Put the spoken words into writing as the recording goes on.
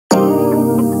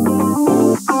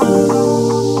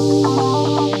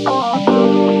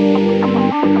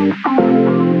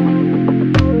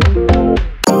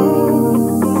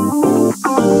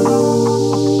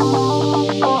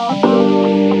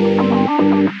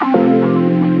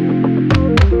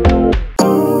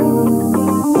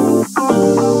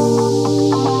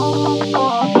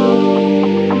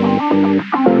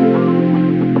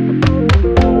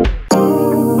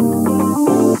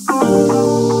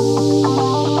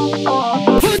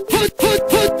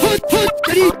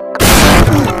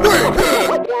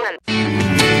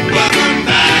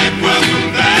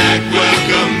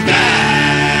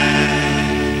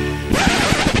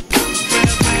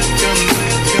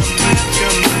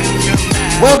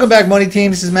Welcome back, Money Team.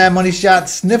 This is Madden Moneyshot,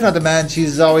 sniffing out the Madden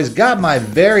cheese as always. Got my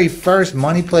very first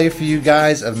money play for you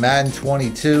guys of Madden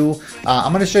 22.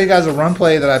 I'm going to show you guys a run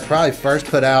play that I probably first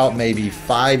put out maybe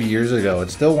 5 years ago.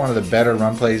 It's still one of the better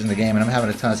run plays in the game, and I'm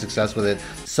having a ton of success with it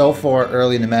so far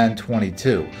early in the Madden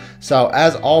 22. So,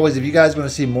 as always, if you guys want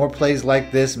to see more plays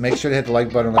like this, make sure to hit the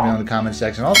like button and let me know in the comment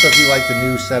section. Also, if you like the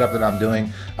new setup that I'm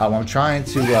doing, I'm trying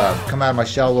to come out of my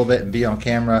shell a little bit and be on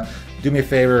camera. Do me a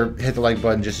favor, hit the like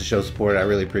button just to show support. I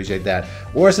really appreciate that.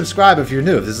 Or subscribe if you're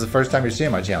new. If this is the first time you're seeing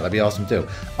my channel, that'd be awesome too.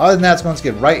 Other than that, let's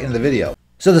get right into the video.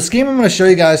 So the scheme I'm going to show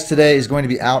you guys today is going to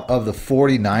be out of the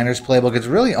 49ers playbook. It's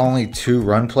really only 2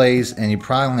 run plays, and you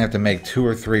probably only have to make 2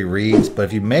 or 3 reads. But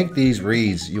if you make these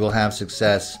reads, you will have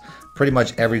success pretty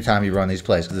much every time you run these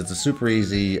plays, because it's a super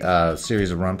easy series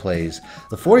of run plays.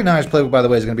 The 49ers playbook, by the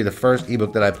way, is going to be the first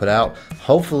ebook that I put out.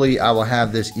 Hopefully, I will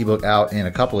have this ebook out in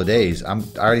a couple of days. I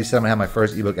already said I'm going to have my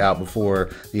first ebook out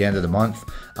before the end of the month.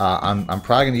 I'm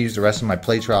probably going to use the rest of my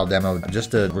play trial demo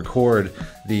just to record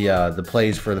the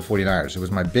plays for the 49ers. It was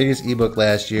my biggest ebook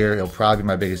last year. It'll probably be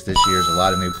my biggest this year. There's a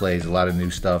lot of new plays, a lot of new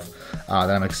stuff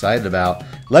that I'm excited about.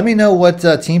 Let me know what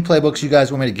team playbooks you guys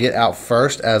want me to get out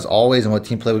first, as always, and what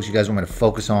team playbooks you guys want me to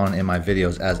focus on in my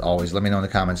videos, as always. Let me know in the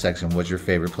comment section what your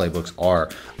favorite playbooks are.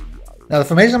 Now, the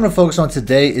formation I'm going to focus on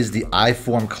today is the I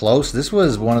form close. This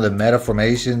was one of the meta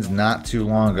formations not too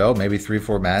long ago, maybe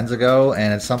 3-4 Maddens ago,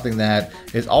 and it's something that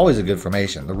is always a good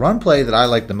formation. The run play that I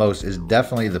like the most is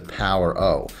definitely the power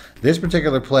O. This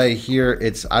particular play here,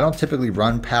 I don't typically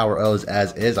run power O's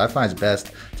as is. I find it's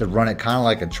best to run it kind of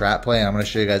like a trap play, and I'm going to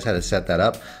show you guys how to set that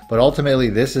up. But ultimately,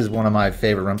 this is one of my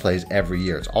favorite run plays every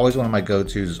year. It's always one of my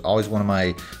go-tos. It's always one of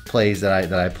my plays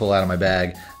that I pull out of my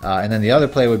bag. And then the other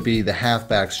play would be the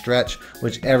halfback stretch,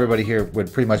 which everybody here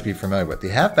would pretty much be familiar with. The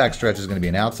halfback stretch is going to be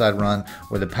an outside run,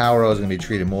 where the power O is going to be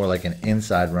treated more like an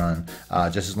inside run,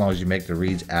 just as long as you make the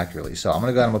reads accurately. So I'm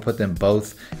going to go ahead and I'm going to put them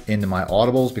both into my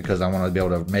audibles, because I want to be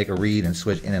able to make a read and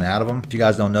switch in and out of them. If you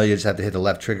guys don't know, you just have to hit the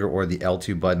left trigger or the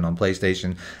L2 button on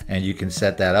PlayStation, and you can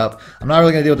set that up. I'm not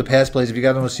really going to deal with the pass plays. If you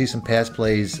guys want to see some pass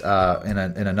plays in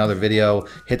another video,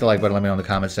 hit the like button, let me know in the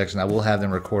comment section. I will have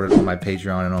them recorded on my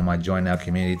Patreon and on my Join Now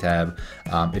community tab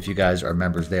if you guys are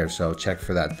members there, so check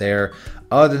for that there.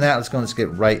 Other than that, let's get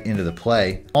right into the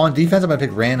play. On defense, I'm going to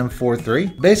pick random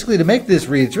 4-3. Basically, to make this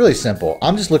read, it's really simple.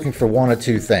 I'm just looking for 1 or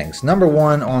 2 things. Number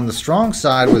 1, on the strong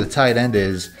side where the tight end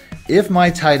is, if my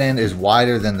tight end is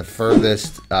wider than the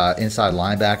furthest inside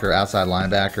linebacker, outside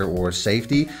linebacker, or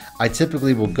safety, I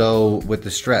typically will go with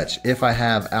the stretch if I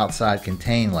have outside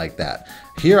contain like that.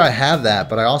 Here I have that,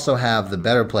 but I also have the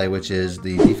better play, which is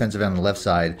the defensive end on the left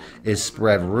side is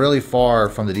spread really far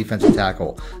from the defensive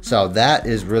tackle. So that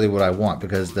is really what I want,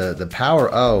 because the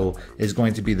power O is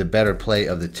going to be the better play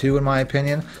of the 2, in my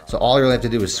opinion. So all you really have to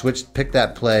do is pick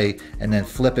that play, and then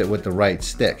flip it with the right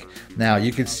stick. Now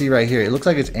you can see right here, it looks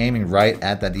like it's aiming right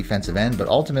at that defensive end, but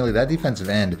ultimately that defensive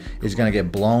end is going to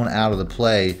get blown out of the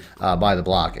play by the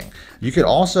blocking. You could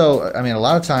also, I mean, a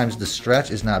lot of times the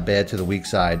stretch is not bad to the weak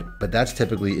side, but that's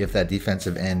typically if that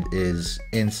defensive end is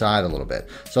inside a little bit.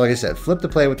 So like I said, flip the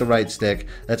play with the right stick.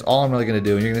 That's all I'm really going to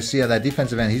do. And you're going to see how that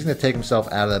defensive end, he's going to take himself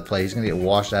out of that play. He's going to get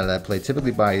washed out of that play,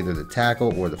 typically by either the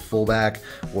tackle or the fullback,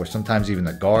 or sometimes even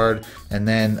the guard. And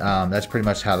then that's pretty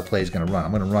much how the play is going to run.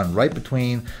 I'm going to run right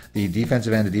between the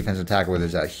defensive end and defensive tackle, where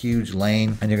there's that huge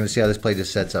lane, and you're going to see how this play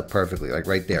just sets up perfectly, like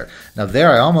right there. Now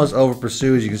there, I almost over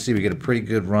pursue. As you can see, we get a pretty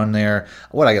good run there.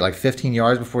 What, I get like 15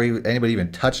 yards before anybody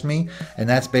even touched me, and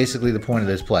that's basically the point of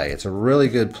this play. It's a really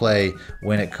good play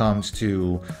when it comes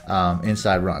to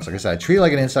inside runs. Like I said, I treat it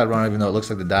like an inside run, even though it looks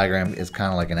like the diagram is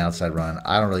kind of like an outside run.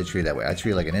 I don't really treat it that way. I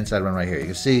treat it like an inside run right here. You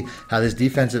can see how this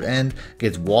defensive end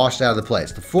gets washed out of the play.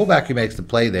 It's the fullback who makes the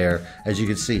play there. As you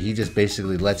can see, he just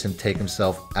basically lets him take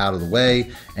himself out of the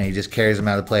way, and he just carries him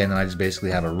out of the play, and then I just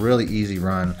basically have a really easy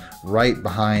run right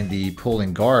behind the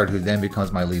pulling guard, who then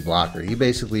becomes my lead blocker. He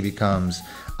basically becomes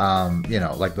you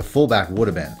know, like the fullback would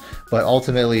have been. But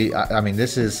ultimately, I mean,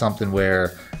 this is something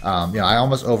where, you know, I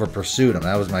almost over pursued him.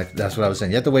 That's what I was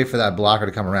saying. You have to wait for that blocker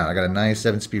to come around. I got a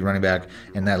 97 speed running back,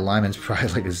 and that lineman's probably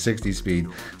like a 60 speed.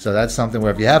 So that's something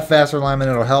where if you have faster linemen,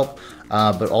 it'll help.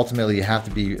 But ultimately, you have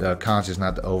to be conscious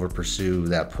not to over pursue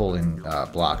that pulling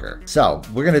blocker. So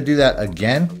we're gonna do that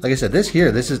again. Like I said,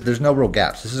 there's no real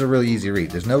gaps. This is a really easy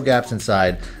read. There's no gaps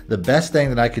inside. The best thing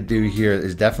that I could do here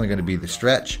is definitely going to be the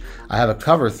stretch. I have a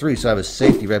cover 3, so I have a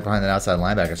safety right behind that outside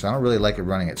linebacker. So I don't really like it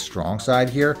running at strong side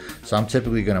here. So I'm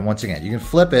typically going to, once again, you can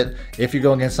flip it if you're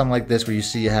going against something like this, where you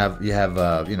see you have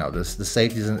you know, the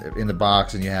safeties in the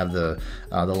box, and you have the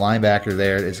linebacker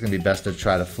there. It's going to be best to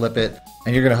try to flip it.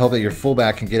 and you're going to hope that your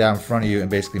fullback can get out in front of you and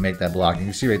basically make that block. And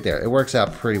you can see right there, it works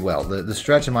out pretty well. The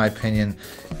stretch, in my opinion,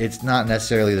 it's not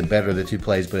necessarily the better of the two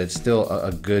plays, but it's still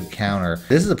a good counter.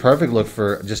 This is a perfect look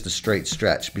for just a straight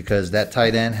stretch because that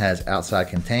tight end has outside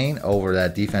contain over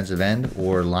that defensive end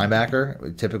or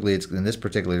linebacker. Typically, it's in this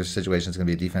particular situation, it's going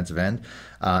to be a defensive end,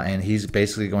 and he's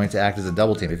basically going to act as a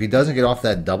double team. If he doesn't get off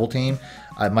that double team,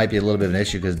 it might be a little bit of an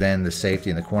issue because then the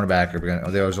safety and the cornerback are going to,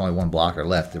 there's only one blocker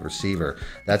left, the receiver.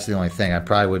 That's the only thing. I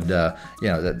probably would, you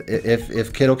know,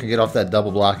 if Kittle can get off that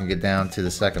double block and get down to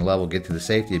the second level, get to the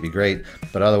safety, it'd be great.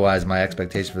 But otherwise, my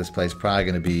expectation for this play is probably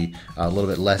going to be a little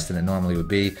bit less than it normally would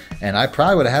be. And I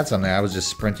probably would have had something. I was just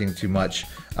sprinting too much,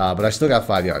 but I still got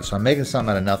 5 yards. So I'm making something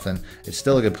out of nothing. It's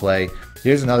still a good play.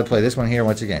 Here's another play. This one here,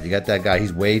 once again, you got that guy.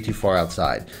 He's way too far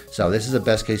outside. So this is a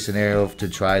best case scenario to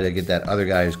try to get that other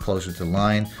guy who's closer to the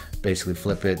line, basically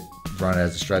flip it, run it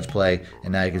as a stretch play,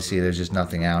 and now you can see there's just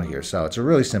nothing out here. So it's a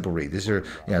really simple read. These are,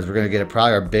 you know, we're going to get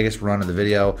probably our biggest run of the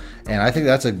video, and I think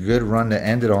that's a good run to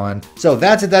end it on. So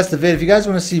that's it. That's the vid. If you guys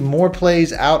want to see more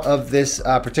plays out of this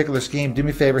particular scheme, do me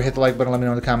a favor, hit the like button, let me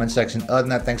know in the comment section. Other than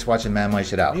that, thanks for watching, man.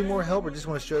 Moneyshot out. Need more help or just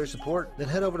want to show your support? Then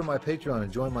head over to my Patreon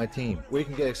and join my team, where you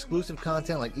can get exclusive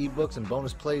content like ebooks and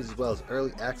bonus plays, as well as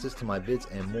early access to my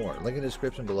vids and more. Link in the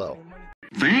description below.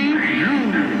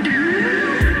 Thank you.